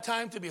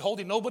Time to be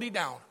holding nobody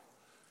down.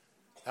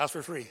 That's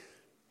for free.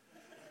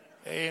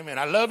 Amen.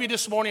 I love you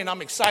this morning, and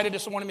I'm excited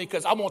this morning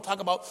because I want to talk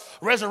about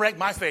resurrect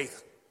my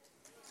faith.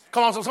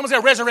 Come on, so someone say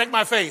resurrect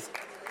my faith.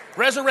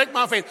 Resurrect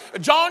my faith.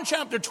 John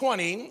chapter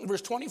 20,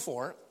 verse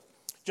 24.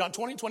 John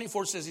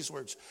 20:24 says these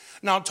words.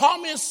 Now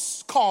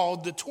Thomas,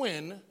 called the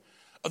twin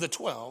of the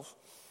 12,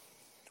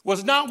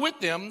 was not with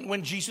them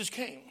when Jesus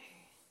came.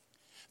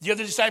 The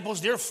other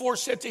disciples therefore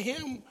said to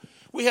him,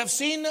 we have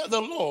seen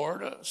the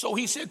Lord. So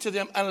he said to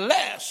them,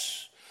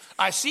 unless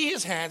I see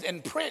his hands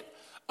and print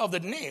of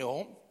the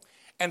nail,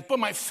 and put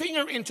my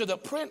finger into the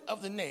print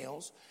of the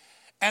nails,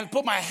 and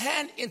put my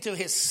hand into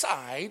his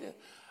side,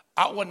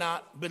 I will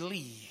not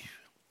believe.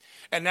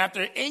 And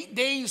after 8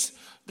 days,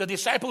 the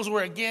disciples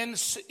were again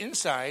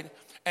inside,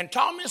 and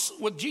Thomas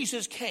with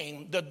Jesus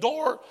came, the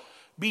door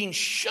being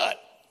shut,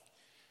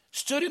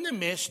 stood in the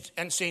midst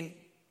and saying,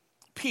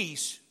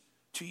 peace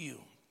to you.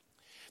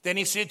 Then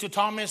he said to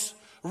Thomas,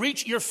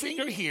 reach your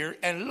finger here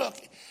and look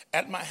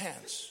at my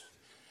hands.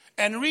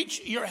 And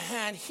reach your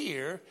hand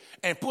here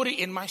and put it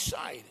in my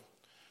side.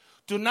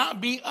 Do not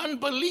be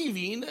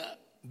unbelieving,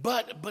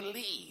 but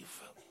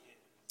believe.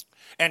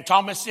 And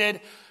Thomas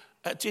said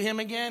to him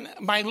again,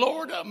 my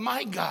Lord,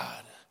 my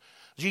God.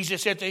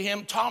 Jesus said to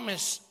him,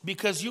 Thomas,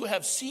 because you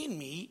have seen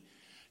me,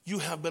 you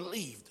have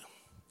believed.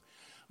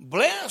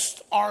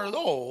 Blessed are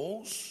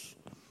those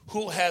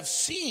who have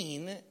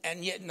seen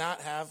and yet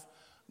not have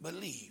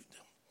believed.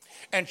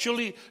 And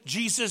truly,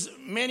 Jesus,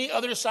 many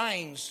other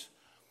signs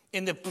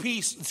in the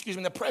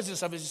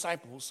presence of his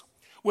disciples,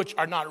 which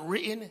are not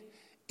written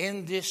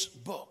in this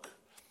book.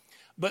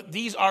 But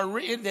these are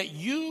written that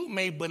you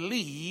may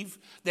believe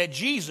that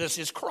Jesus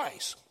is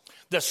Christ,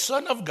 the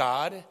Son of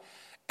God,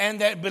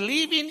 and that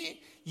believing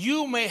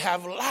you may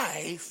have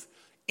life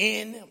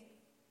in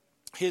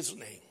his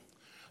name.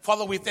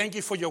 Father, we thank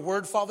you for your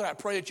word, Father. I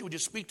pray that you would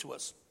just speak to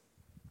us.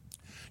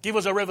 Give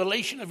us a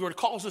revelation of your word.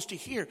 Calls us to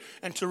hear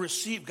and to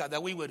receive, God,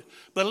 that we would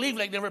believe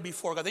like never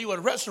before, God, that you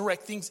would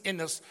resurrect things in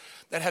us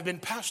that have been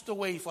passed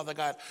away, Father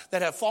God,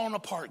 that have fallen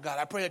apart, God.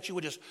 I pray that you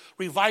would just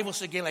revive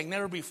us again like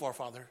never before,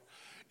 Father.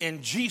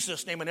 In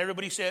Jesus' name, and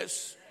everybody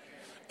says,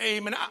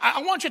 amen.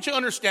 I want you to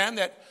understand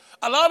that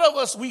a lot of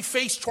us, we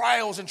face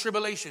trials and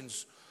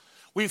tribulations.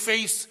 We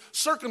face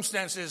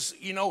circumstances,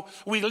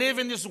 we live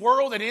in this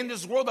world, and in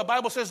this world, the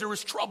Bible says there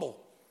is trouble.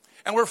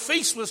 And we're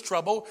faced with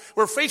trouble.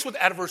 We're faced with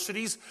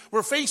adversities.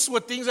 We're faced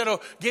with things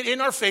that'll get in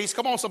our face.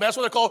 Come on, so that's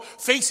what they call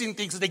facing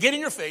things. They get in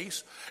your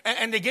face,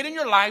 and they get in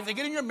your life. They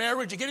get in your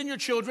marriage. They get in your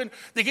children.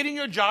 They get in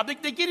your job.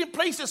 They get in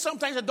places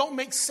sometimes that don't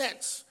make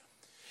sense.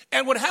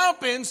 And what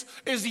happens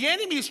is the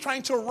enemy is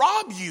trying to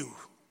rob you,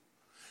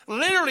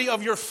 literally,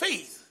 of your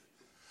faith.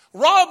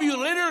 Rob you,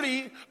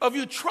 literally, of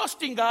you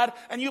trusting God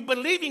and you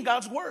believing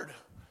God's word.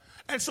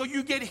 And so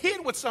you get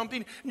hit with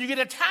something, and you get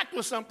attacked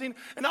with something,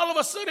 and all of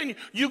a sudden,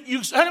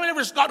 anybody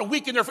ever got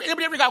weak in their faith?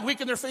 Anybody ever got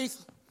weak in their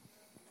faith?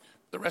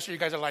 The rest of you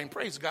guys are lying.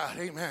 Praise God.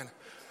 Amen.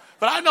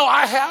 But I know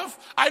I have.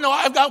 I know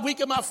I've got weak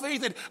in my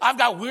faith, and I've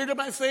got weird in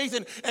my faith,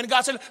 and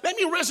God said, let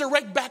me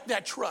resurrect back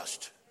that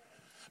trust.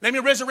 Let me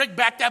resurrect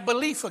back that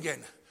belief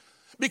again.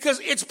 Because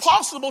it's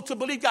possible to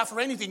believe God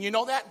for anything. You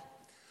know that?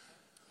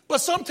 But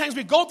sometimes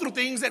we go through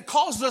things that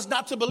cause us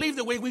not to believe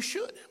the way we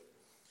should.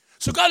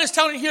 So God is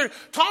telling you here,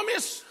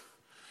 Thomas,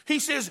 he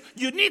says,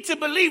 you need to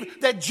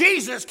believe that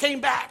Jesus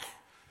came back.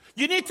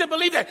 You need to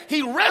believe that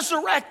he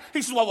resurrected.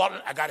 He says, well,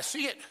 I got to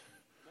see it.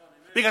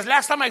 Because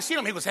last time I seen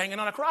him, he was hanging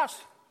on a cross.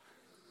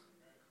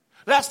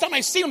 Last time I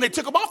seen him, they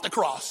took him off the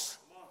cross.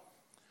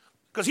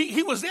 Because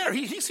he was there.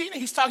 He seen it.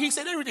 He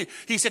said everything.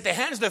 He said the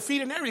hands, the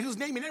feet, and everything. He was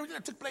naming everything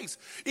that took place.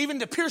 Even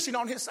the piercing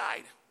on his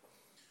side.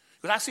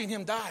 Because I seen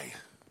him die.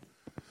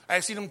 I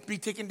seen him be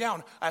taken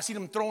down. I seen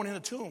him thrown in the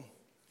tomb.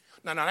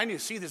 No, I need to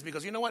see this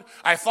because you know what?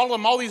 I followed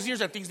him all these years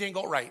and things didn't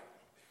go right.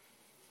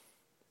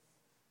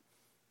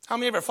 How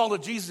many ever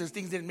followed Jesus and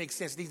things didn't make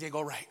sense, things didn't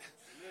go right?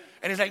 Amen.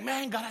 And he's like,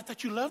 man, God, I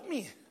thought you loved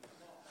me.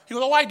 He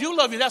goes, oh, I do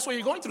love you. That's why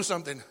you're going through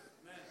something.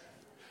 Amen.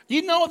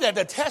 You know that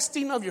the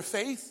testing of your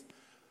faith,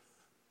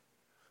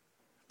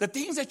 the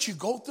things that you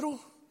go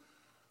through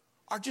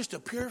are just to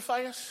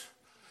purify us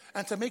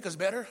and to make us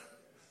better.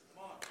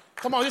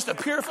 Come on, just to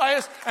purify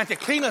us and to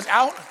clean us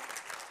out.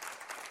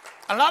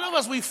 A lot of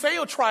us, we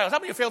fail trials. How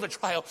many of you failed a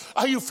trial?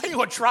 You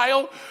fail a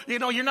trial,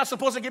 you're not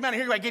supposed to get mad.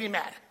 Here you are getting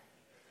mad.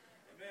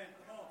 Amen.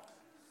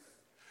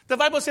 The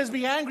Bible says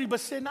be angry, but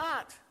sin not.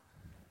 Amen.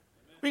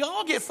 We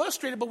all get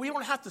frustrated, but we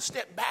don't have to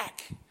step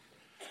back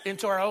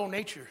into our own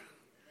nature.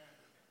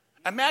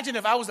 Imagine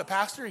if I was the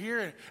pastor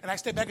here and I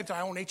stepped back into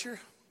my own nature.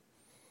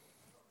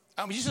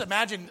 I mean, just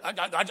imagine,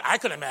 I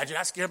could imagine.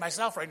 I scared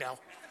myself right now.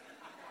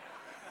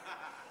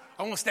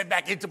 I want to step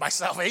back into my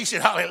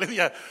salvation.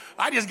 Hallelujah.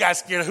 I just got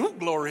scared. Who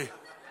glory?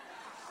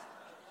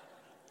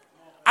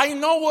 I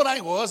know what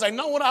I was. I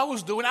know what I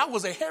was doing. I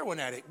was a heroin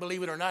addict,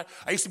 believe it or not.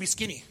 I used to be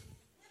skinny.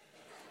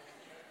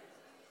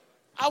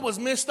 I was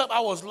messed up. I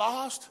was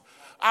lost.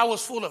 I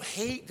was full of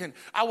hate, and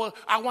I would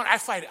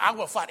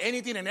fight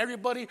anything and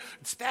everybody,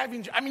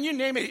 stabbing. I mean, you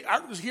name it. I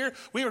was here.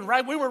 We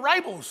were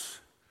rivals.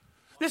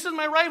 This is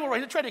my rivalry.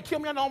 They tried to kill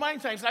me on all my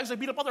times. I used to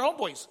beat up other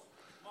homeboys.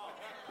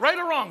 Right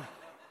or wrong?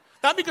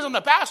 Not because I'm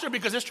the pastor,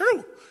 because it's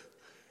true.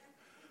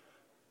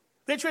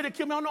 They tried to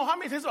kill me on all how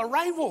many. It's a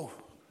rival.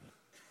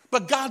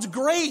 But God's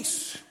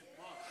grace.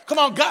 Come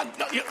on,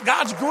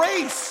 God's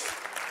grace.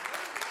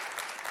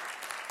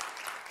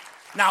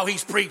 Now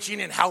he's preaching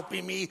and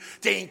helping me,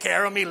 taking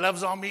care of me,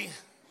 loves on me.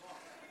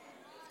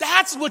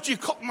 That's what you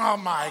call, oh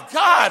my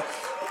God.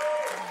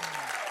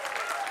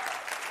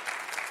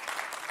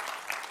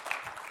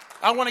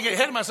 I don't want to get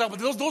ahead of myself, but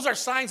those are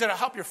signs that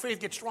help your faith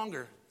get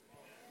stronger.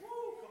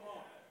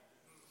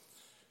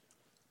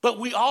 But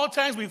all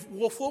times we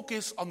will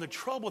focus on the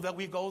trouble that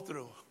we go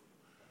through.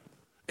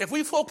 If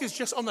we focus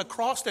just on the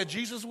cross that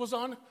Jesus was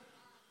on,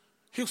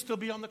 he'll still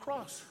be on the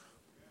cross.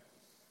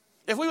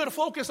 If we were to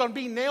focus on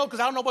being nailed, because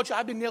I don't know about you,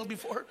 I've been nailed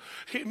before.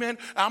 Amen.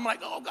 I'm like,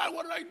 oh God,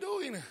 what am I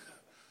doing?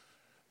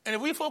 And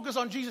if we focus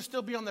on Jesus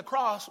still being on the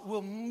cross,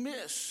 we'll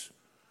miss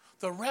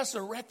the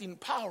resurrecting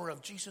power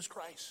of Jesus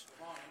Christ.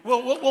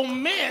 We'll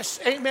miss,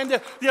 amen,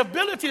 the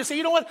ability to say,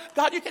 you know what,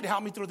 God, you can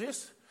help me through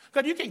this.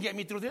 God, you can get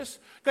me through this.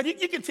 God,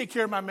 you can take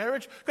care of my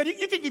marriage. God,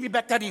 you can give me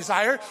back that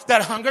desire,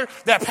 that hunger,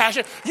 that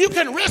passion. You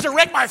can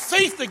resurrect my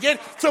faith again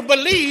to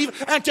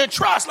believe and to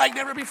trust like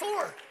never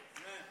before.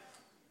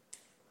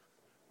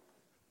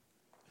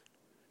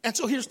 And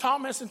so here's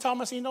Thomas, and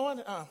Thomas, you know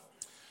what?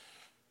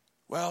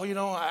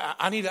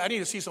 I need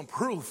to see some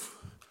proof.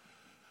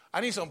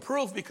 I need some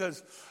proof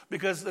because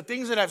the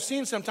things that I've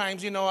seen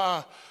sometimes,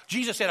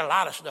 Jesus said a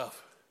lot of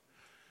stuff.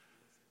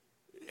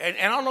 And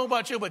I don't know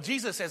about you, but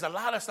Jesus says a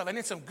lot of stuff, and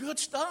it's some good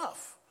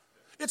stuff.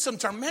 It's some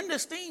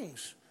tremendous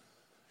things.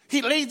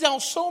 He laid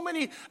down so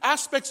many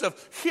aspects of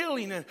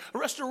healing and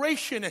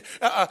restoration and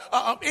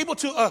able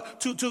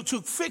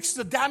to fix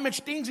the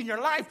damaged things in your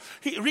life,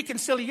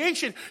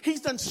 reconciliation.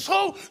 He's done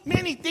so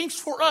many things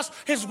for us.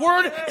 His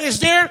word is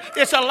there.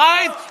 It's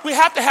alive. We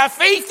have to have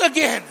faith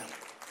again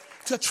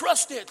to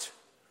trust it.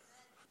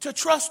 To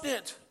trust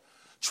it.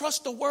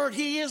 Trust the word.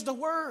 He is the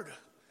word.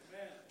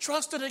 Amen.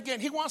 Trust it again.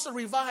 He wants to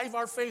revive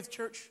our faith,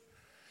 church.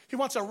 He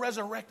wants to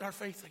resurrect our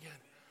faith again.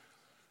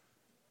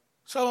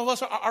 Some of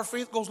us, our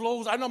faith goes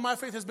low. I know my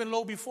faith has been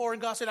low before,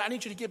 and God said, I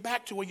need you to get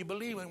back to where you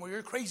believe and where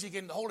you're crazy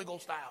again, the Holy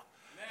Ghost style.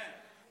 Amen.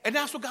 And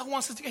that's what God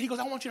wants us to get. He goes,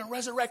 I want you to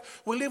resurrect.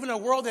 We live in a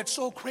world that's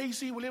so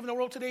crazy. We live in a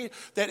world today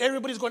that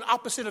everybody's going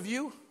opposite of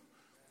you.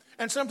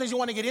 And sometimes you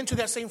want to get into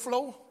that same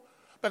flow.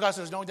 But God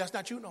says, no, that's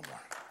not you no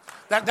more.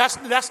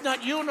 That's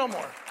not you no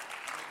more.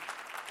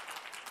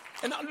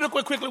 And look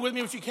quickly with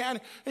me if you can.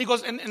 And he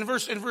goes, in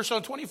verse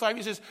 25,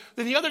 he says,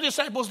 then the other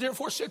disciples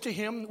therefore said to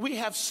him, we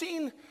have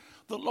seen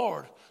the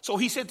Lord. So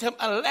he said to him,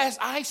 unless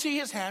I see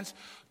his hands,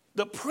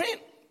 the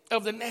print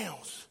of the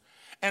nails,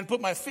 and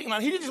put my finger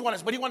on. He didn't just want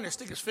to, but he wanted to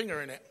stick his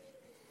finger in it.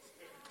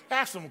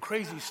 That's some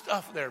crazy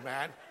stuff there,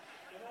 man.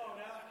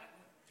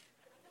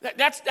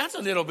 That's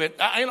a little bit.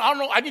 I don't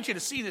know. I need you to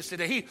see this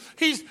today.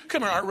 He's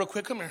come here, Art, real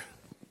quick. Come here.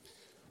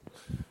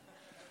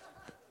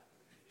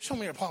 Show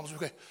me your palms real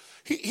quick.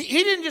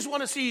 He didn't just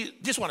want to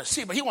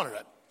see, but he wanted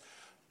to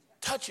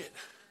touch it.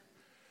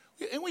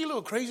 Ain't we a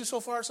little crazy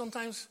so far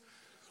sometimes?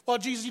 Well,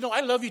 Jesus,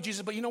 I love you,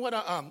 Jesus, but you know what?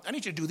 I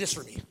need you to do this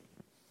for me.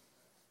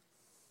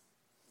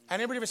 Has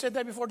anybody ever said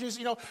that before? Jesus,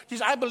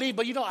 Jesus, I believe,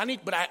 but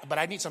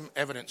I need some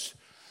evidence.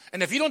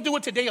 And if you don't do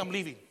it today, I'm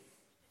leaving.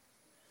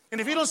 And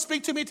if you don't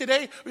speak to me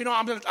today,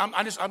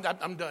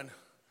 I'm done.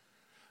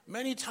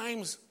 Many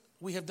times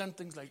we have done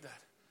things like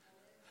that.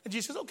 And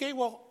Jesus says, okay,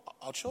 well,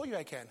 I'll show you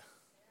I can.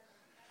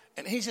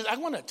 And he says, I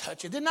want to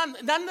touch it. Then none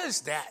of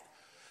this that.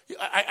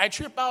 I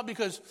trip out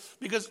because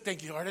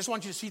thank you, Lord. I just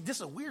want you to see this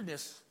is a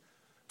weirdness.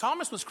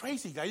 Thomas was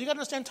crazy, guys. You got to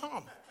understand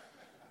Tom.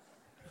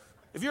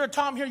 If you're a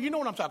Tom here, you know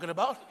what I'm talking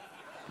about.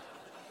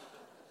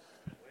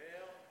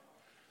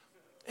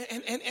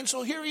 And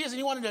so here he is, and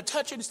he wanted to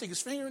touch it and stick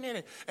his finger in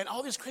it and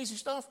all this crazy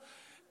stuff.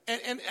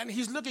 And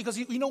he's looking because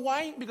you know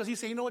why? Because he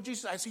said, you know what,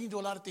 Jesus, I've seen you do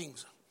a lot of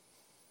things.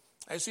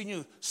 I've seen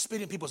you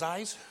spit in people's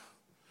eyes,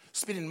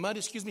 spit in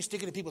mud, stick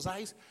it in people's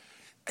eyes.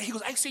 And he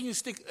goes, I've seen you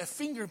stick a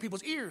finger in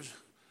people's ears.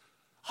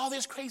 All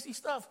this crazy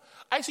stuff.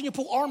 I've seen you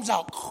pull arms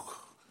out.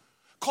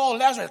 Call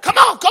Lazarus. Come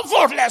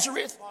forth,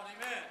 Lazarus.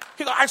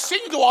 He goes, I've seen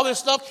you do all this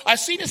stuff. I've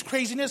seen this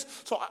craziness.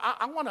 So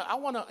I want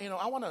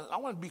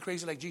to be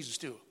crazy like Jesus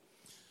too.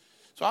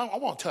 So I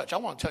want to touch. I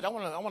want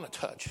to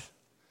touch.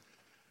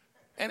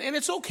 And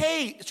it's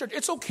okay.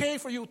 It's okay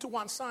for you to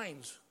want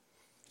signs.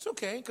 It's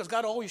okay because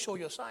God will always show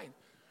you a sign.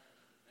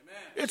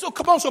 Amen.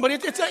 Come on, somebody.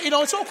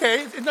 It's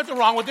okay. There's nothing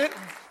wrong with it.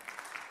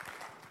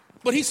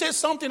 But he says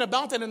something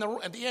about that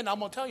at the end. I'm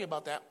going to tell you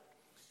about that.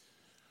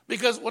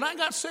 Because when I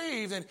got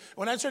saved and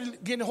when I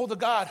started getting a hold of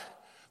God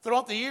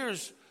throughout the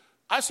years,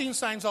 I've seen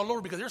signs all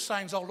over because there's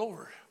signs all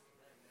over.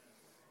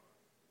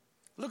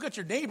 Look at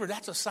your neighbor.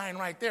 That's a sign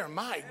right there.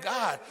 My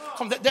God.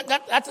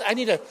 I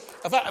need to,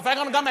 if I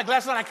don't got my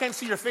glasses on, I can't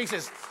see your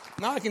faces.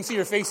 Now I can see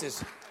your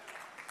faces.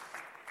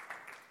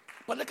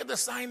 But look at the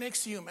sign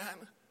next to you, man.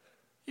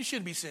 You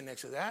shouldn't be sitting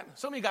next to that.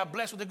 Some of you got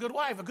blessed with a good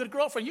wife, a good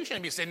girlfriend. You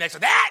shouldn't be sitting next to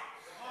that.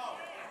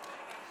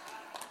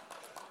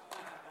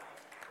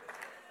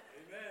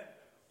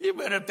 You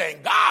better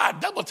thank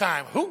God. Double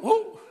time.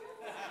 Who?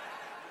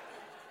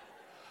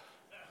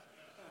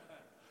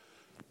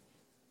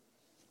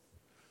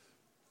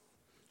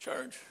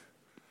 Church,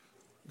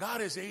 God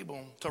is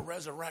able to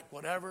resurrect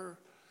whatever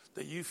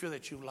that you feel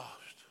that you lost.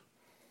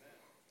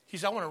 He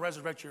said, I want to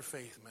resurrect your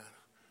faith, man.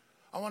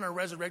 I want to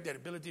resurrect that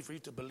ability for you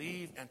to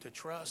believe and to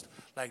trust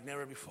like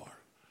never before.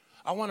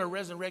 I want to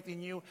resurrect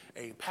in you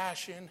a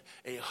passion,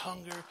 a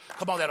hunger.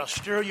 Come on, that'll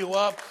stir you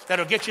up,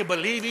 that'll get you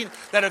believing,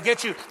 that'll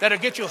get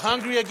you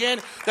hungry again,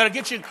 that'll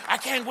get you, I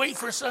can't wait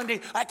for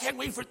Sunday, I can't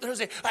wait for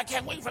Thursday, I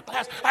can't wait for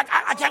class,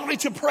 I can't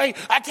wait to pray,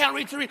 I can't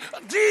wait to read.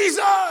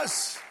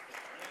 Jesus!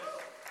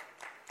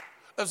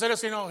 Instead of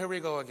saying, oh, here we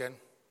go again.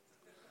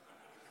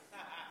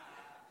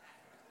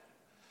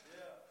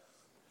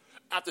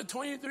 After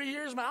 23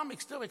 years, man, I'm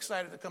still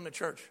excited to come to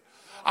church.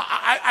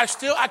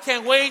 I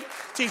can't wait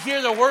to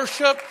hear the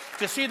worship,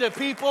 to see the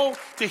people,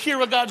 to hear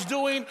what God's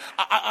doing.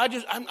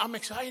 I'm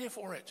excited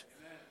for it.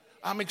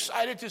 I'm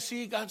excited to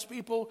see God's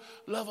people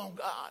love on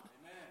God.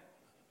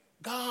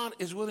 God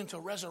is willing to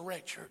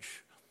resurrect,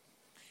 church.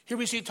 Here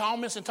we see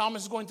Thomas, and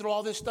Thomas is going through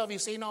all this stuff.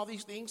 He's saying all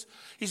these things.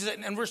 He says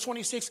in verse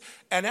 26,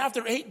 and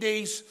after 8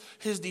 days,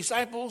 his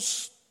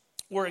disciples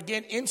were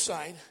again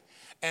inside,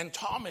 and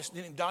Thomas,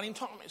 doubting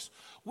Thomas,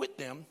 with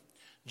them.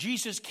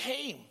 Jesus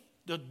came,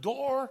 the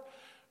door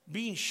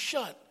being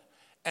shut,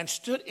 and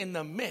stood in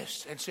the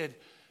midst and said,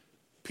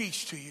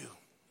 peace to you.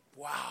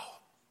 Wow.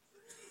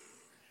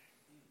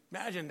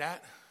 Imagine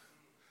that.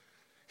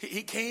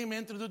 He came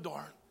in through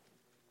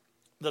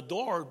the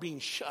door being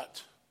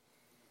shut.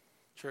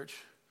 Church.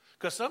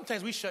 Because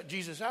sometimes we shut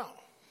Jesus out.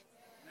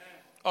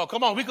 Oh,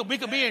 come on. We could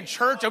be in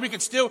church and we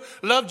could still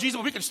love Jesus,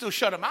 but we can still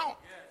shut him out.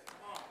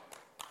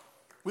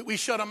 We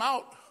shut him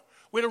out.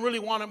 We don't really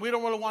want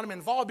him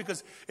involved,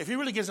 because if he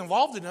really gets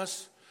involved in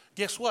us,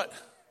 guess what?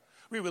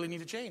 We really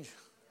need to change.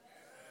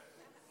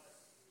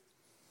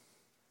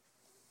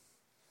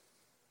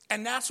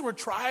 And that's where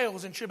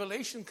trials and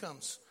tribulation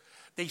comes.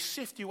 They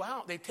sift you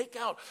out. They take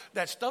out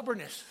that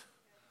stubbornness.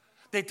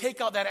 They take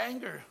out that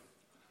anger.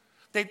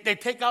 They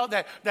take out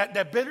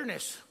that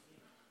bitterness.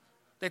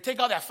 They take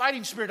out that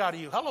fighting spirit out of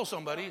you. Hello,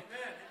 somebody. Amen.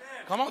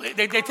 Come on.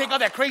 They take out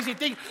that crazy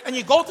thing. And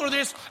you go through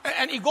this,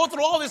 and you go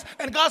through all this,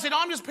 and God said,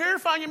 I'm just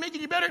purifying you,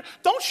 making you better.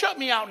 Don't shut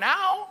me out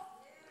now.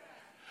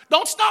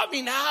 Don't stop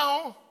me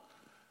now.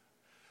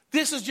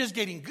 This is just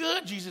getting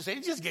good, Jesus said.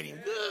 It's just getting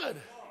good.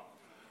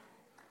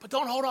 But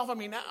don't hold off on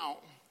me now.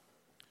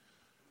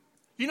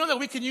 You know that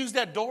we can use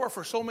that door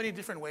for so many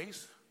different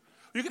ways.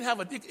 You can have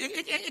it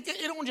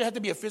don't have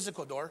to be a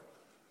physical door.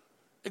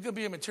 It could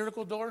be a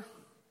material door.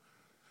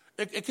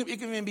 It can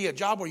even be a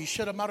job where you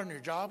shut them out on your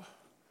job.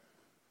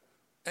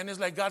 And it's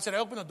like God said, I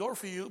opened the door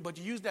for you, but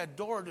you use that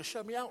door to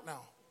shut me out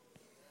now.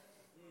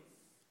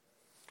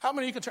 How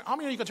many of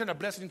you can turn a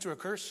blessing into a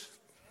curse?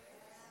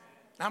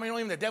 How many know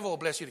even the devil will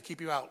bless you to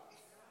keep you out?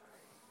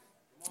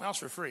 That's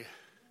for free.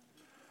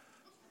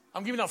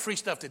 I'm giving out free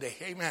stuff today.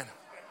 Amen.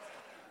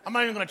 I'm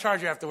not even going to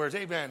charge you afterwards.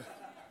 Amen.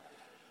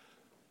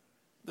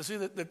 But see,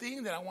 the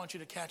thing that I want you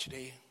to catch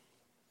today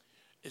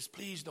is,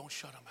 please don't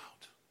shut him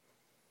out.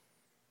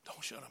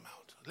 Don't shut him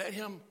out. Let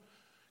him,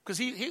 because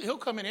he'll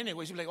come in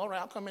anyways. He'll be like, all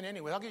right, I'll come in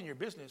anyway. I'll get in your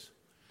business.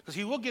 Because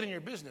he will get in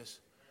your business.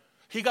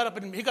 He got up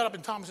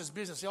in Thomas's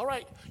business. Say, all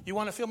right, you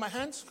want to feel my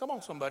hands? Come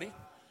on, somebody.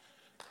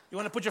 You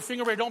want to put your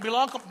finger where it don't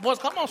belong?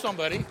 Come on,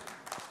 somebody.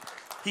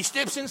 He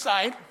steps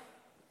inside,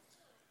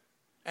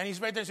 and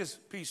he's right there and says,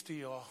 peace to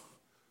you all.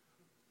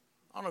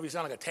 I don't know if he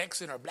sounded like a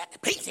Texan or a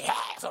black. Peace, yeah,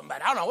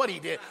 somebody. I don't know what he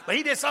did, but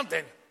he did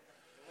something.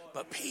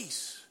 But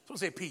peace. Someone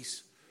say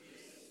peace.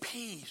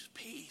 Peace,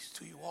 peace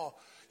to you all.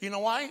 You know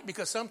why?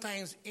 Because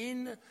sometimes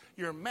in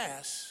your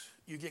mess,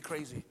 you get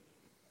crazy.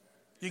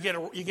 You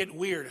get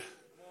weird.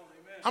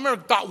 I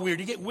remember got weird.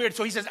 You get weird.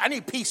 So he says, I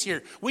need peace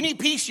here. We need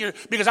peace here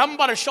because I'm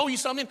about to show you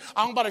something.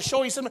 I'm about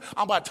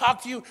to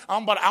talk to you.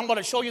 I'm about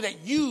to show you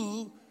that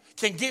you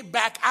can get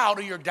back out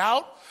of your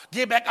doubt,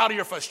 get back out of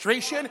your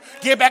frustration,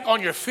 get back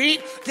on your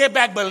feet, get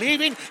back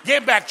believing,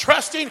 get back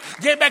trusting,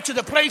 get back to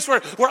the place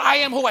where I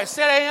am who I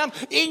said I am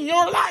in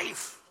your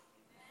life.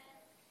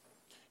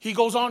 He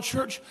goes on,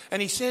 church,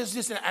 and he says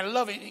this, and I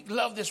love it.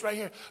 Love this right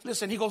here.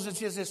 Listen, he goes and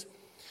says this.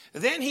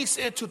 Then he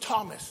said to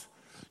Thomas,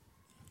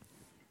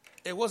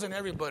 it wasn't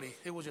everybody.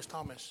 It was just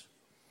Thomas.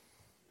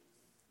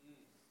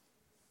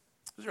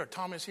 Is there a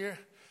Thomas here?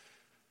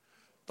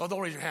 Don't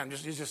raise your hand.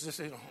 Just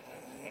you know.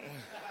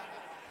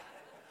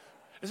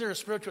 Is there a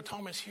spiritual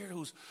Thomas here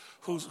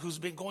who's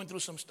been going through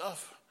some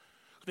stuff?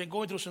 Who's been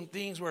going through some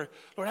things where,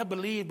 Lord, I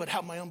believe, but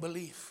have my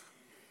unbelief.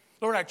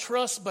 Lord, I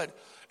trust, but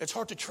it's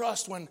hard to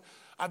trust when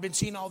I've been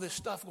seeing all this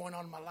stuff going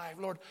on in my life.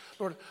 Lord,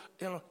 you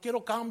know, quiero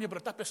cambio, pero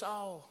está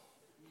pesado.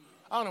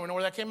 I don't even know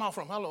where that came out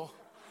from. Hello.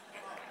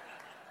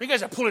 You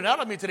guys are pulling out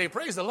of me today.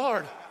 Praise the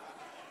Lord.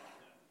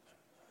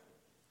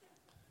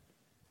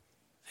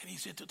 And he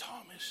said to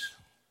Thomas,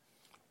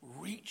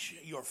 reach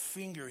your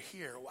finger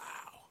here. Wow.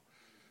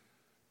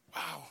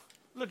 Wow.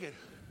 Look at it.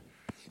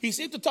 He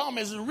said to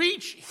Thomas,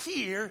 reach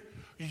here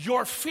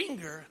your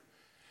finger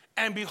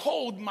and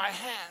behold my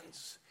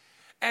hands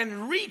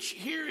and reach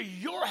here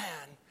your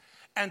hand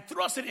and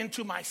thrust it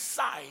into my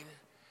side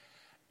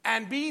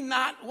and be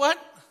not what?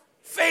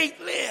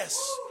 Faithless.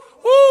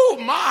 Oh,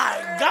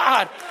 my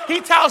God.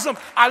 He tells them,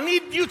 I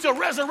need you to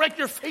resurrect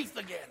your faith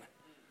again.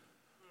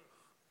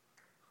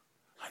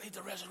 I need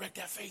to resurrect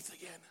that faith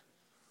again.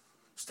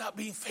 Stop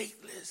being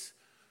faithless.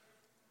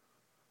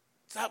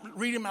 Stop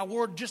reading my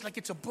word just like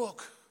it's a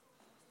book.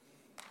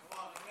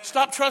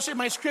 Stop trusting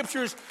my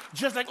scriptures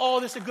just like, oh,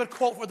 this is a good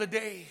quote for the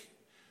day.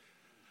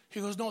 He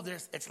goes, no,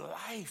 it's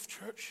life,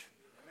 church.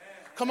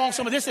 Come on,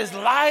 somebody, this is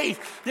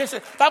life.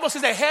 The Bible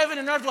says that heaven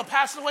and earth will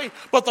pass away,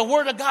 but the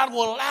word of God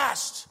will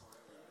last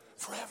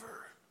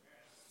forever.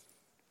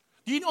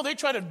 Do you know they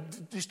try to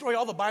destroy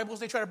all the Bibles?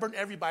 They try to burn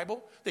every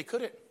Bible. They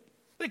couldn't.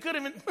 They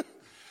couldn't even.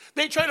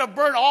 They try to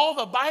burn all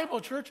the Bible,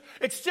 church.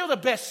 It's still the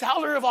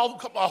bestseller of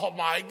all. Oh,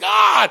 my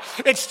God.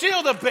 It's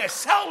still the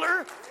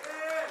bestseller.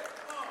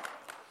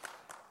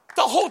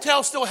 The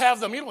hotels still have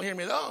them. You don't hear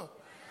me, though.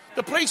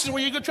 The places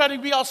where you could try to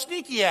be all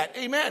sneaky at.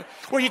 Amen.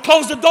 Where you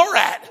close the door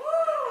at.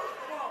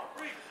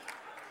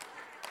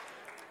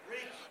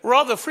 Where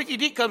all the freaky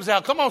deek comes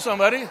out. Come on,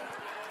 somebody.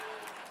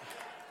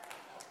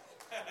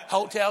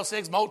 Hotel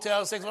 6,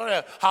 Motel 6,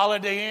 whatever.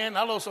 Holiday Inn.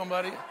 Hello,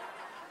 somebody.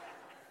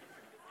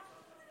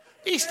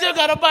 He still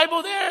got a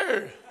Bible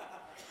there.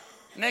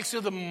 Next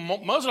to the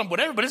Muslim,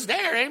 whatever, but it's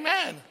there.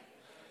 Amen.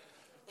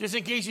 Just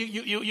in case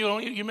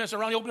you mess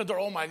around, you open the door.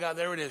 Oh, my God,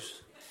 there it is.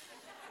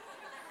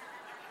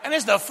 And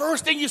it's the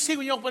first thing you see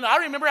when you open it. I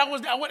remember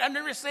I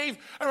never saved.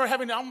 I remember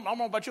having, I don't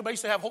know about you, but I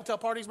used to have hotel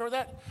parties. Remember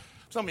that?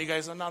 Some of you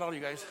guys, not all of you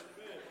guys.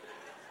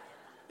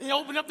 And you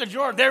open up the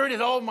drawer. There it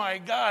is. Oh, my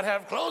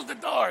God. Close the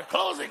door.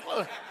 Close it.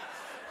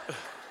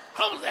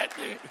 Close that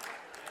thing.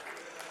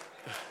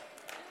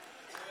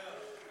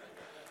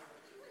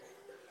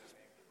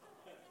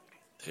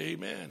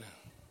 Amen.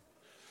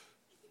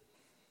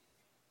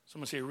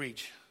 Someone say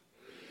reach.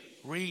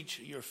 Reach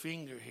your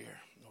finger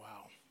here.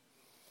 Wow.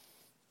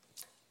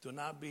 Do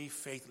not be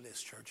faithless,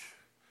 church,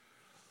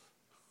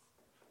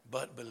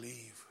 but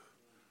believe.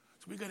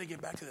 So we got to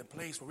get back to the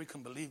place where we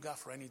can believe God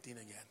for anything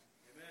again.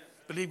 Amen.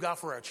 Believe God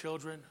for our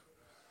children.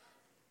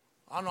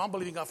 I know I'm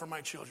believing God for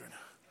my children.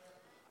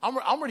 I'm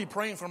already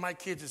praying for my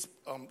kids'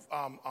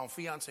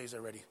 fiancés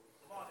already.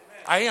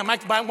 I am. I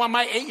got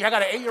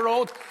an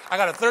 8-year-old, I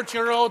got a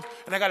 13-year-old,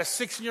 and I got a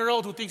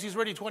 16-year-old who thinks he's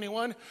ready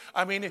 21.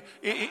 I mean,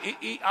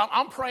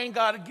 I'm praying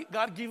God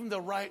give him the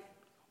right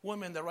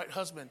woman, the right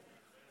husband.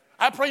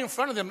 I pray in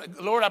front of them,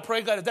 Lord, I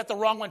pray, God, if that's the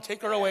wrong one,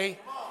 take her away.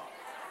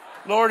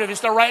 Lord, if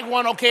it's the right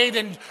one, okay,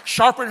 then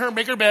sharpen her,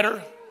 make her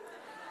better.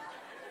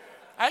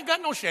 I ain't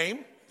got no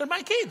shame. They're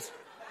my kids.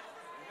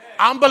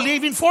 I'm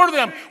believing for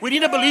them. We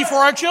need to believe for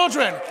our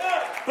children.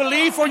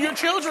 Believe for your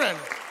children.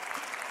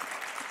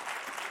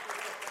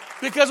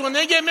 Because when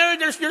they get married,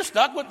 you're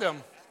stuck with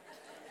them.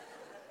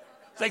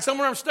 It's like some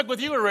of them stuck with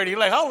you already. You're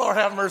like, oh, Lord,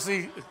 have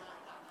mercy.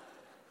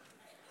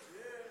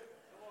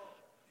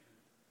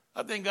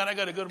 I thank God I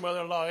got a good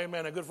mother-in-law.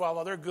 Amen. A good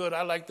father-in-law. They're good.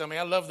 I like them.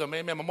 I love them.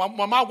 Amen.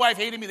 When my wife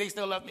hated me, they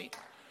still love me.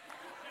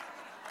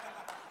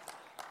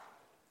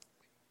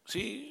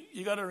 See,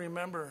 you got to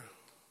remember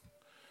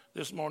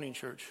this morning,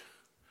 church.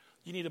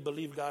 You need to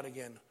believe God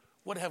again.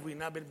 What have we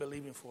not been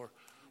believing for?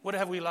 What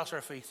have we lost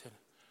our faith in?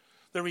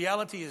 The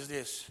reality is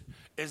this,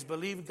 is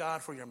believe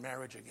God for your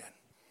marriage again.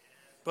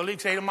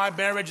 Believe, say, my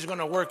marriage is going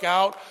to work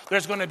out.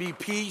 There's going to be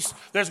peace.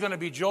 There's going to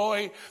be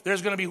joy.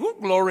 There's going to be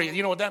glory.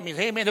 You know what that means?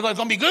 Hey, man, it's going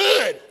to be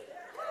good.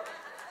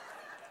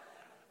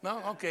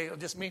 No? Okay,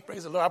 just me.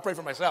 Praise the Lord. I pray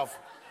for myself.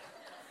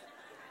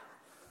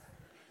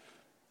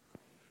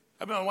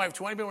 I've been with my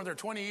wife been with her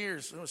 20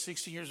 years. I was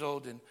 16 years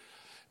old,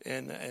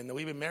 and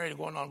we've been married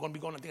going to be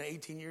going, I think,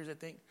 18 years, I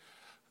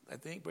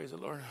think. Praise the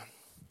Lord.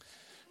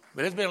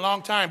 But it's been a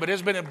long time. But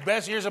it's been the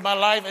best years of my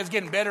life. It's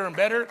getting better and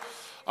better.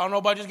 I don't know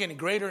about just getting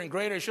greater and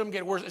greater. It shouldn't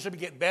get worse. It should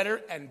get better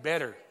and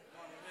better.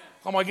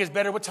 Come on, it gets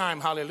better with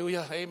time.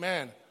 Hallelujah.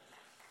 Amen.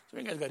 So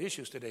you guys got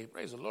issues today.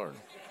 Praise the Lord.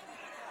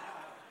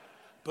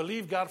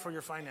 Believe God for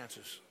your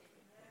finances.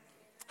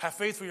 Have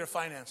faith for your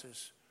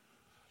finances.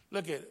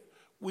 Look at it.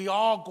 We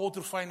all go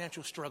through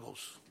financial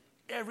struggles.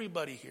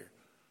 Everybody here.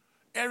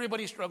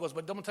 Everybody struggles.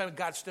 But don't tell me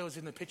God still is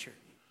in the picture.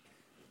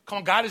 Come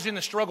on, God is in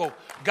the struggle.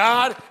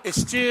 God is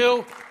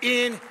still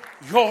in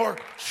your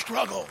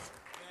struggle.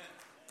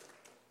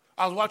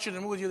 I was watching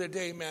a movie the other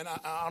day, man.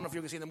 I don't know if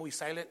you can see the movie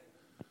Silent.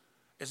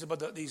 It's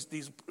about these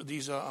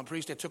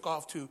priests that took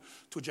off to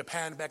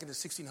Japan back in the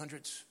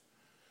 1600s.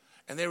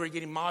 And they were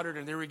getting martyred,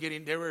 and they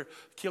were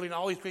killing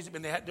all these crazy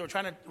men. They were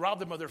trying to rob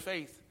them of their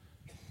faith.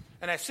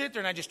 And I sit there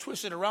and I just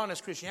twist it around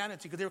as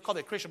Christianity, because they were called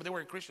a Christian, but they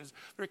weren't Christians.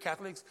 They were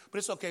Catholics. But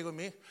it's okay with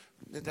me.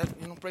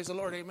 Praise the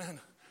Lord, amen.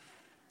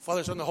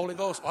 Father, Son, the Holy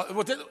Ghost. I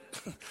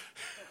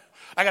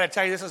got to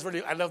tell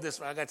you, I love this.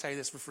 I got to tell you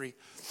this for free.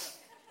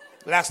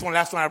 Last one.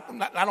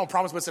 I don't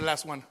promise, but it's the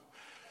last one.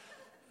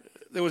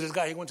 There was this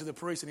guy, he went to the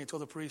priest and he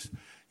told the priest,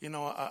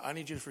 I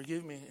need you to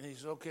forgive me. And he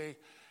said, okay.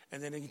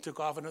 And then he took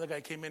off. Another guy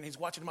came in. He's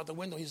watching him out the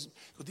window. He goes,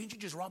 didn't you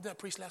just rob that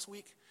priest last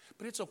week?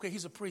 But it's okay.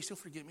 He's a priest. He'll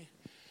forgive me.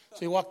 So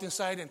he walked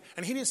inside,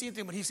 and he didn't see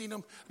anything, but he seen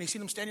him, and he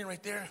seen him standing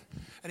right there,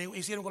 and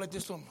he seen him go like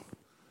this to him.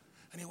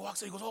 And he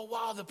walks in, he goes, oh,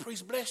 wow, the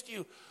priest blessed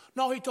you.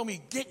 No, he told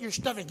me, get your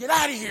stuff and get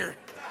out of here.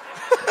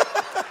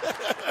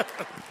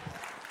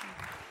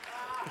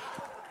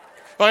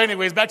 Well,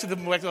 anyways, back to the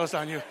I was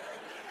on you.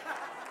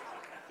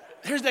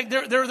 Here's like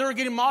they were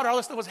getting martyred, all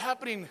this stuff was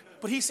happening.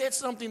 But he said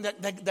something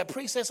that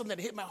priest said something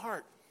that hit my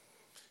heart.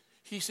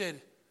 He said,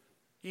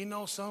 you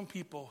know, some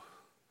people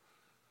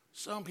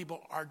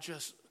are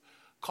just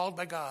called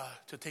by God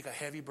to take a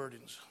heavy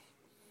burdens.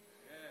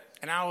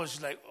 And I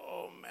was like,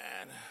 oh,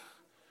 man.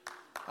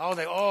 I was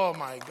like, oh,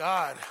 my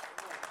God.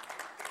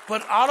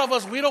 But out of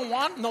us, we don't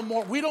want no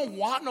more. We don't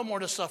want no more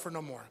to suffer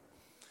no more.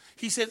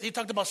 He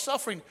talked about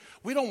suffering.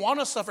 We don't want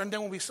to suffer. And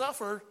then when we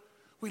suffer,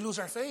 we lose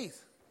our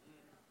faith.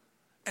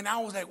 And I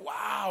was like,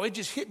 wow, it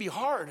just hit me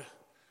hard.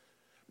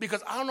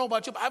 Because I don't know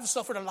about you, but I've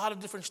suffered a lot of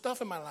different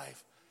stuff in my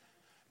life.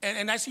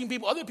 And I've seen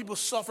other people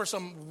suffer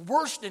some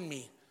worse than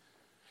me.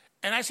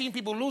 And I've seen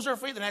people lose their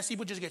faith, and I see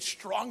people just get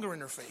stronger in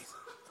their faith.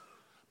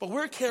 But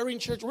we're carrying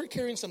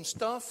some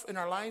stuff in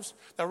our lives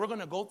that we're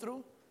going to go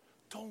through.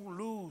 Don't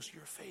lose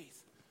your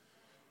faith.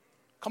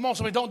 Come on,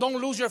 somebody,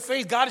 don't lose your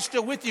faith. God is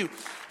still with you.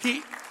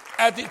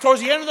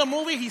 Towards the end of the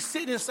movie, he's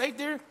sitting inside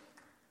there.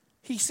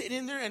 He's sitting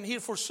in there, and he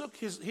forsook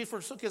his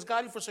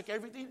God. He forsook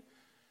everything.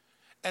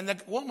 And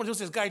one was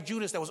this guy,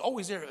 Judas, that was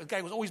always there. A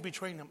guy was always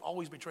betraying him.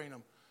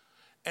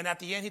 And at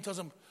the end, he tells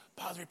him,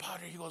 Padre,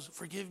 he goes,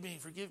 forgive me.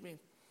 And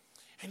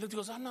he looked, he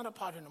goes, I'm not a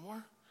padre no more.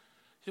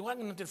 He said, what am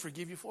I going to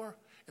forgive you for?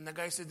 And the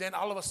guy said, then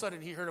all of a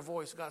sudden, he heard a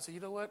voice. God said, you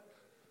know what?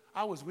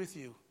 I was with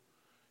you.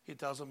 He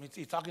tells him,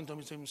 he's talking to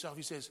himself.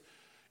 He says,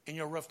 in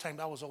your rough time,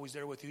 I was always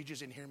there with you. You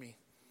just didn't hear me.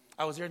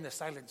 I was there in the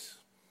silence.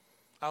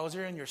 I was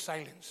there in your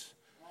silence.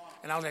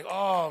 And I was like,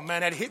 oh,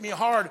 man, that hit me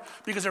hard.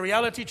 Because the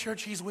reality,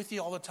 church, he's with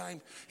you all the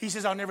time. He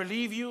says, I'll never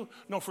leave you,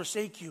 nor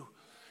forsake you.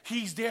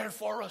 He's there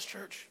for us,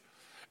 church.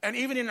 And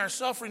even in our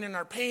suffering, in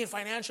our pain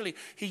financially,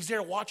 he's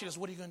there watching us.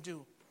 What are you going to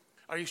do?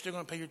 Are you still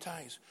going to pay your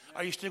tithes?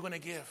 Are you still going to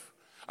give?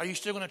 Are you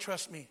still going to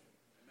trust me?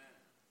 Amen.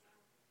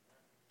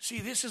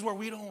 See, this is where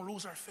we don't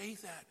lose our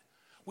faith at.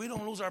 We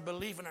don't lose our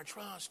belief and our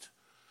trust.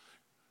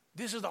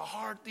 This is a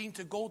hard thing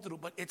to go through,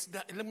 but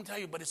let me tell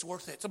you, but it's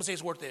worth it. Somebody say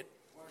it's worth it.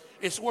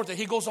 It's worth it.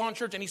 He goes on,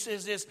 church, and he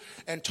says this,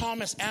 and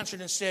Thomas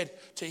answered and said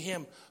to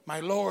him,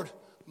 my Lord,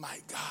 my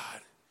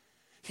God.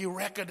 He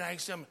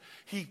recognized him.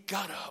 He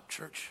got up,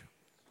 church.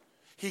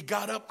 He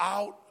got up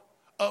out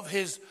of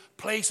his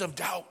place of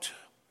doubt.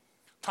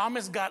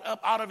 Thomas got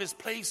up out of his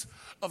place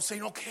of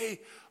saying, okay,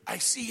 I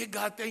see it,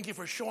 God. Thank you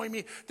for showing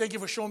me. Thank you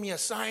for showing me a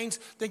signs.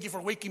 Thank you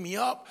for waking me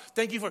up.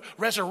 Thank you for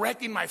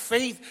resurrecting my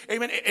faith.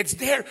 Amen. It's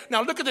there.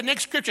 Now look at the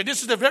next scripture.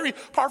 This is a very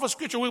powerful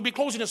scripture. We'll be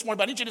closing this morning,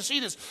 but I need you to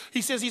see this.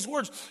 He says these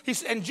words.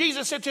 And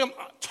Jesus said to him,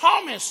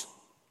 Thomas,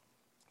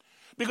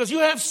 because you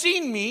have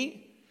seen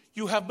me,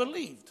 you have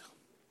believed.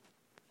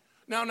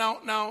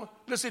 Now,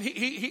 listen,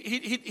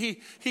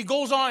 he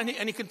goes on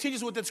and he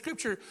continues with that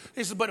scripture.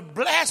 He says, but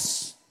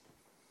blessed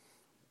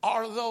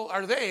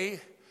are they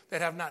that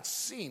have not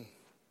seen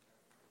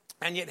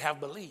and yet have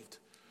believed.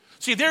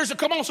 See,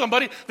 come on,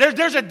 somebody.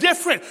 There's a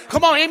difference.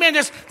 Come on, amen.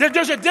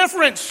 There's a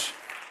difference.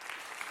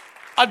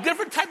 A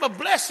different type of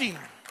blessing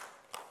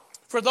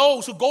for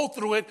those who go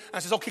through it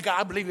and says, okay, God,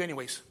 I believe you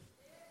anyways.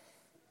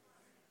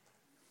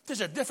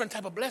 There's a different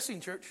type of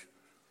blessing, church.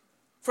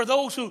 For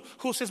those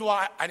who says,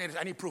 well,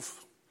 I need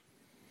proof.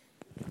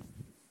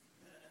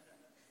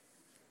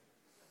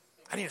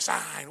 I need a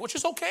sign, which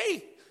is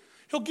okay.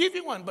 He'll give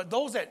you one. But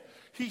those that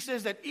he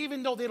says that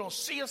even though they don't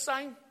see a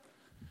sign,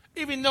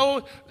 even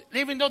though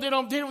they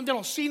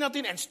don't see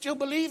nothing and still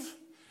believe,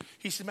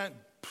 he said, man,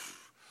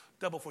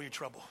 double for your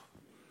trouble.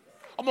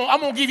 I'm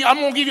gonna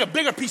give you a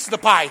bigger piece of the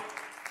pie.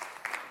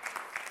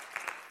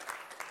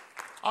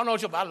 I don't know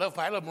what I love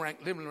pie. I love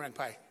meringue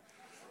pie.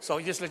 So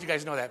just let you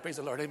guys know that. Praise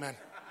the Lord. Amen.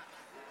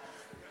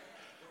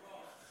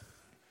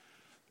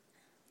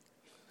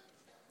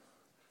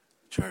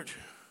 Church,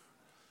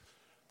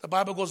 the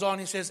Bible goes on,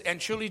 he says,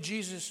 and surely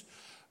Jesus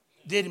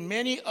did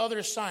many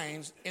other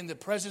signs in the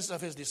presence of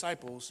his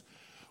disciples,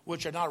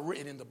 which are not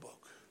written in the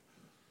book.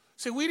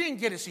 See, we didn't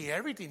get to see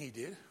everything he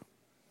did.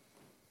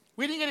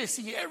 We didn't get to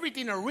see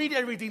everything or read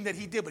everything that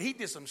he did, but he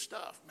did some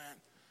stuff, man.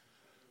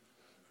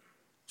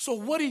 So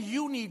what do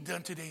you need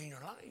done today in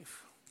your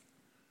life?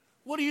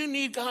 What do you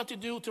need God to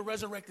do to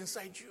resurrect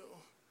inside you?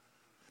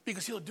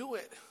 Because he'll do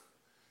it.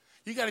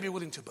 You got to be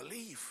willing to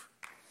believe.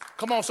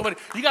 Come on, somebody.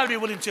 You got to be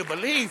willing to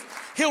believe.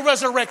 He'll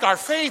resurrect our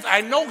faith.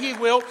 I know he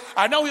will.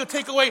 I know he'll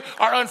take away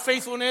our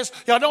unfaithfulness.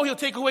 I know he'll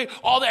take away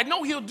all that. I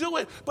know he'll do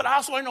it. But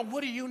also I know,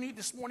 what do you need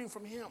this morning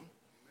from him?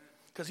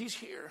 Because he's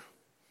here.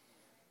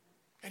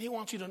 And he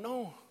wants you to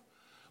know,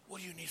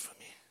 what do you need from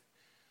me?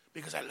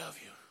 Because I love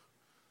you.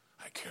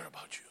 I care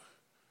about you.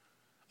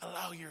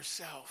 Allow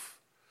yourself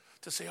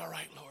to say, all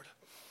right, Lord,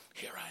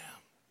 here I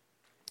am.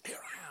 Here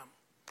I am.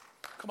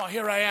 Come on,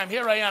 here I am.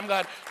 Here I am,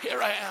 God.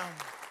 Here I am.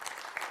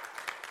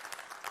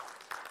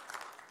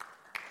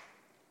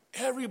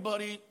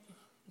 Everybody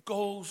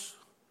goes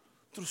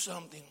through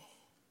something.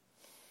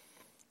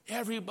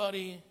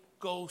 Everybody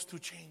goes through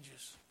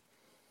changes.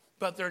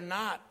 But they're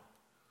not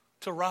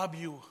to rob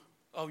you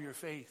of your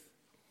faith.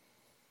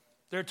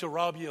 They're to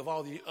rob you of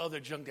all the other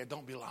junk that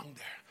don't belong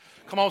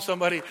there. Come on,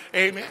 somebody.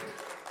 Amen.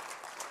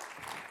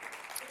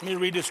 Let me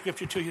read this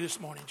scripture to you this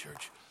morning,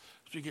 church,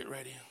 as we get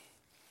ready.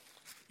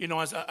 You know,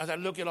 as I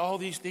look at all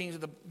these things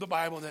in the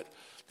Bible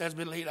that's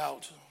been laid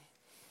out.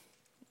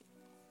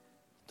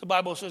 The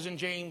Bible says in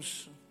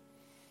James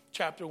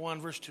chapter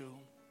 1, verse 2,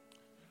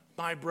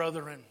 my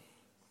brethren,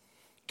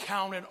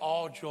 count it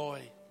all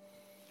joy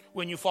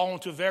when you fall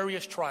into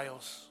various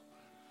trials,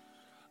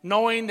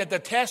 knowing that the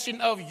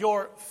testing of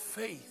your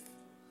faith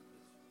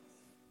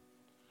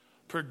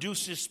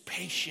produces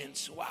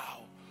patience,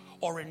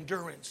 or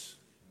endurance.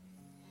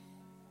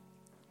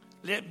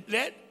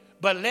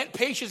 But let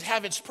patience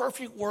have its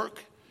perfect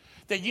work,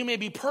 that you may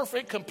be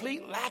perfect,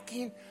 complete,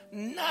 lacking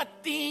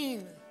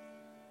nothing.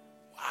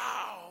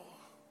 Wow.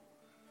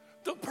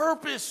 The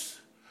purpose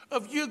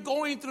of you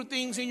going through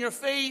things in your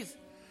faith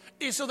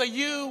is so that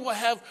you will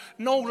have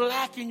no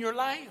lack in your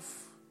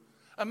life.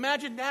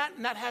 Imagine that,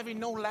 not having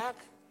no lack.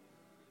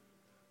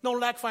 No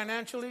lack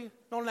financially,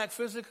 no lack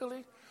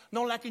physically,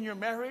 no lack in your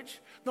marriage,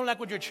 no lack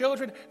with your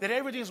children, that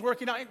everything's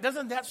working out.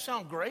 Doesn't that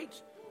sound great?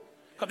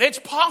 It's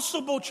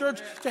possible, church,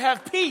 to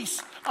have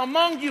peace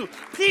among you,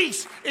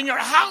 peace in your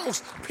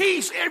house,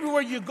 peace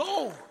everywhere you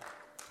go.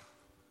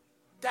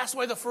 That's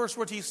why the first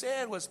word he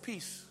said was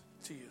peace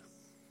to you.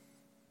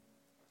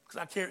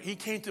 Because he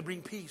came to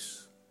bring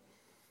peace.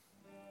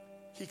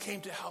 He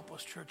came to help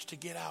us, church, to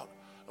get out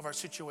of our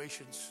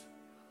situations.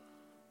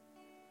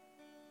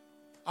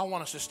 I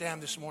want us to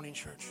stand this morning,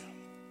 church.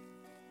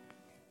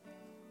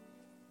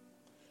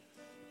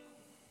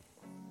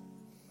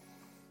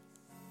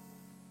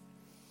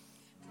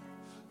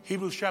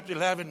 Hebrews chapter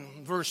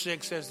 11, verse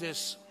 6 says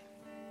this.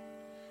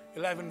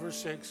 11, verse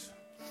 6.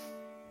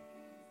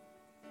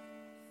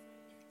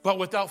 But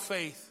without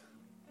faith,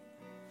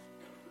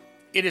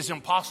 it is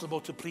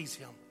impossible to please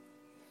him.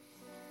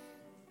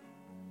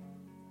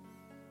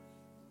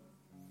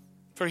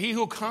 For he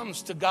who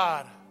comes to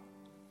God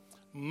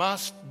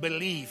must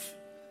believe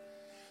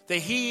that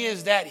he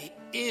is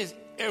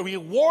a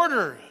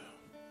rewarder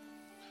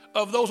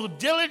of those who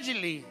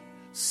diligently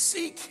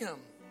seek him.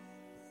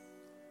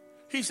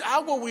 He said, I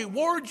will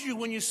reward you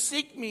when you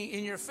seek me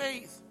in your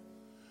faith.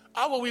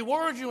 I will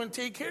reward you and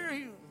take care of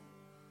you.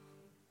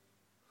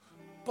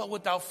 But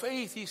without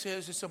faith, he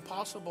says, it's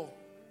impossible.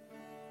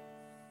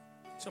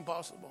 It's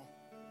impossible.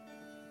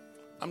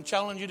 I'm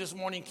challenging you this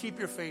morning, keep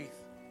your faith.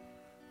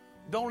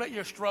 Don't let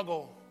your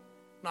struggle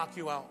knock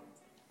you out.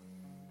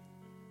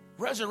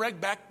 Resurrect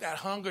back that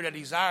hunger, that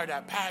desire,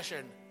 that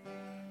passion.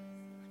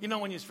 You know,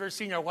 when you first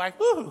seen your wife,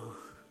 woo,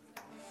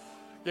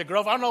 your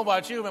girlfriend, I don't know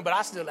about you, man, but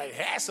I still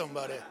had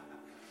somebody.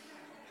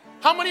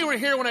 How many were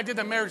here when I did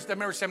the marriage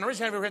seminar? Raise your hand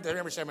if you were at the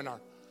marriage seminar.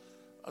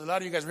 A lot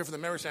of you guys were here for the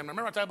marriage seminar.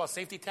 Remember I talked about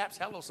safety taps?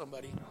 Hello,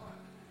 somebody.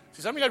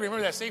 See, some of you guys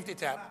remember that safety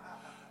tap.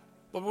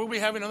 But we'll be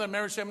having another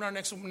marriage seminar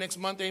next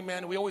month,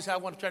 amen. We always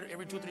have one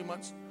every 2-3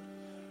 months.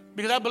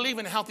 Because I believe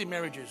in healthy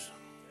marriages.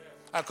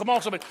 Come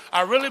on, somebody.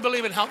 I really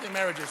believe in healthy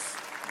marriages.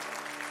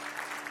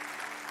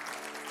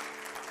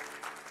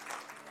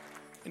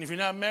 And if you're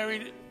not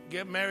married,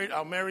 get married.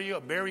 I'll marry you.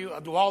 I'll bury you.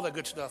 I'll do all that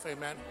good stuff,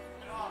 amen.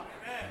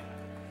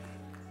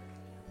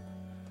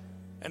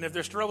 And if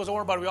there's struggles, don't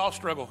worry about it. We all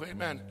struggle.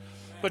 Amen.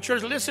 But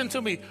church, listen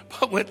to me.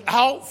 But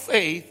without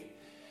faith,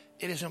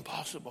 it is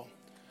impossible.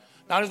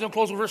 Now, I'm just going to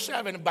close with verse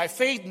 7. By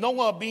faith,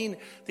 Noah, being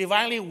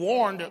divinely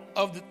warned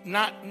of the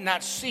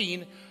not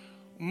seen,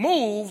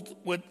 moved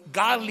with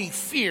godly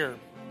fear,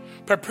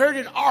 prepared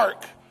an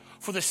ark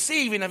for the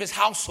saving of his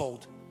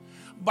household,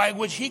 by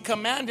which he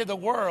commanded the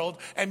world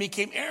and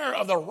became heir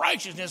of the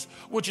righteousness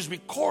which is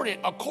recorded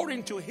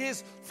according to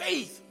his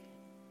faith.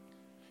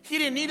 He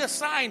didn't need a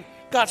sign.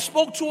 God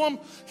spoke to him.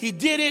 He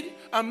did it.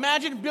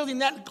 Imagine building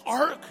that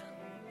ark.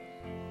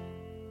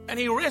 And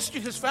he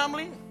rescued his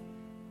family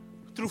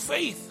through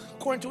faith,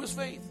 according to his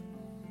faith.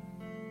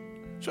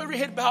 So every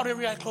head bowed,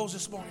 every eye closed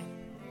this morning.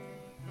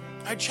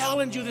 I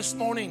challenge you this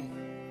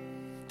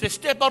morning to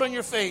step out on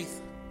your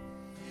faith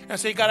and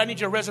say, God, I need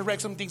you to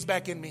resurrect some things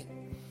back in me.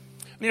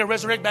 I need to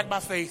resurrect back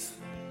my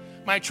faith,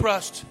 my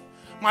trust,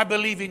 my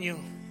belief in you.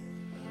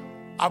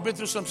 I've been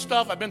through some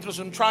stuff. I've been through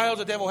some trials.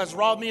 The devil has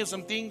robbed me of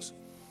some things.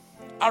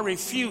 I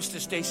refuse to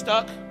stay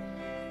stuck.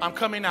 I'm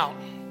coming out.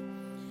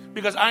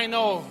 Because I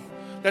know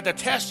that the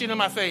testing of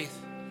my faith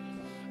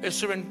is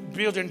to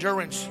build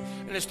endurance.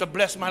 And it's to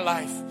bless my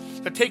life.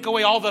 To take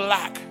away all the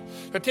lack.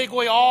 To take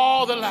away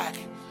all the lack.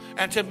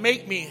 And to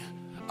make me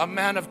a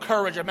man of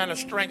courage, a man of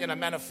strength, and a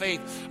man of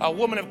faith. A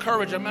woman of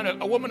courage, a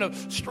woman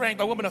of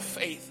strength, a woman of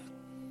faith.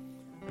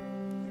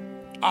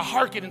 I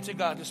hearken unto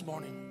God this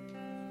morning.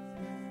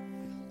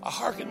 I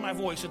hearken my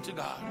voice unto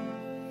God.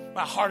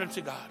 My heart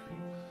unto God.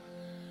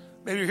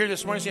 Maybe you're here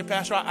this morning saying,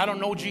 Pastor, I don't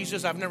know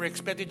Jesus. I've never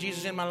expected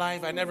Jesus in my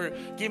life. I never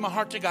gave my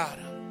heart to God.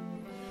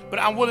 But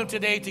I'm willing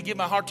today to give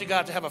my heart to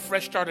God, to have a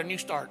fresh start, a new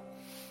start.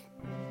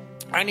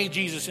 I need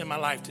Jesus in my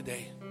life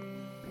today.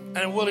 And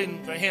I'm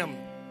willing for him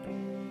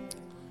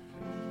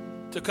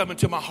to come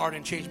into my heart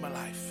and change my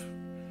life.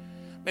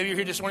 Maybe you're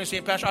here this morning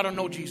saying, Pastor, I don't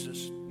know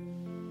Jesus,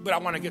 but I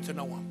want to get to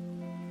know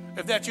him.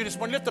 If that's you this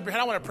morning, lift up your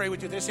hand. I want to pray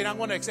with you. They're saying, I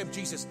want to accept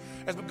Jesus.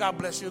 God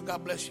bless you.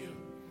 God bless you.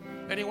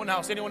 Anyone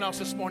else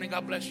this morning,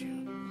 God bless you.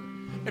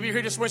 Maybe you're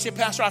here this morning saying,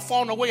 Pastor, I've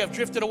fallen away. I've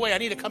drifted away. I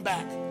need to come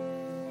back.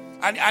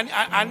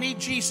 I need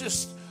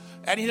Jesus.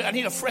 I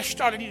need a fresh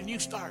start. I need a new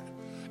start.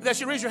 If that's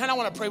you, raise your hand. I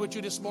want to pray with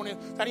you this morning.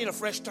 I need a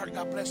fresh start.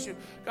 God bless you.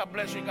 God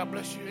bless you. God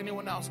bless you.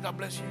 Anyone else? God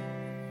bless you.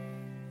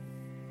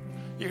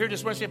 You're here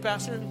this morning saying,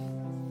 Pastor,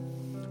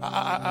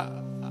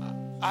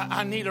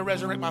 I need to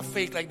resurrect my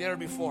faith like never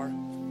before.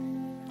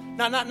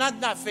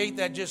 Not faith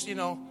that just,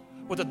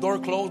 with the door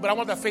closed, but I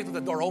want that faith with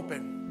the door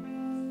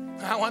open.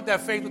 I want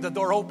that faith with the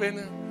door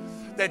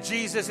open, that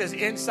Jesus is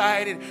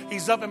inside and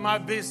he's up in my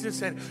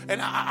business, and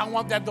I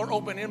want that door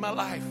open in my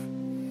life.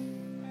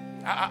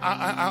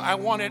 I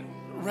want to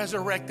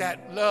resurrect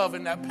that love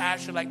and that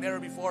passion like never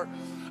before.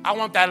 I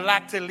want that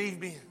lack to leave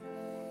me.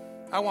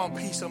 I want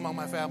peace among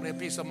my family and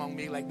peace among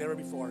me like never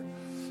before.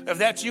 If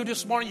that's you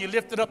this morning, you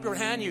lifted up your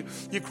hand, you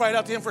cried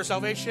out to him for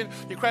salvation,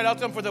 you cried out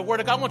to him for the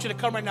word of God. I want you to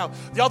come right now.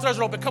 The altars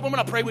are open. Come, I'm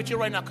going to pray with you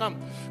right now. Come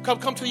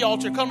to the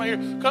altar. Come right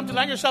here. Come to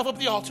line yourself up at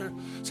the altar.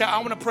 Say, I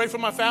want to pray for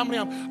my family.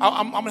 I'm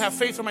going to have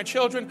faith for my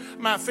children. I'm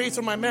going to have faith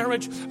for my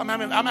marriage. I'm going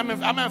to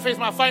have faith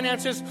for my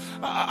finances.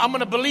 I'm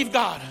going to believe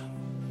God.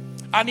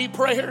 I need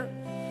prayer.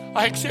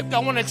 I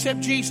want to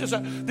accept Jesus.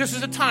 This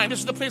is the time. This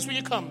is the place where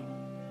you come.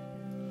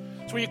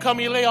 It's where you come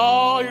and you lay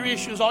all your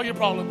issues, all your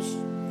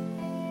problems.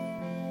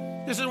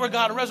 This is where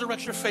God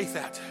resurrects your faith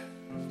at.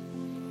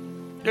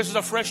 This is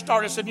a fresh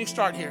start. It's a new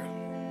start here.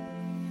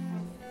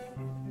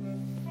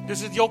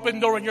 This is the open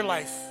door in your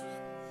life.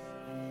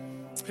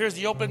 Here's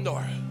the open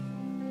door.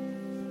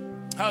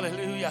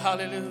 Hallelujah,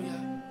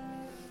 hallelujah.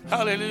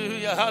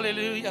 Hallelujah,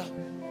 hallelujah.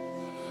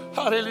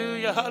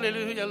 Hallelujah,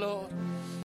 hallelujah, Lord.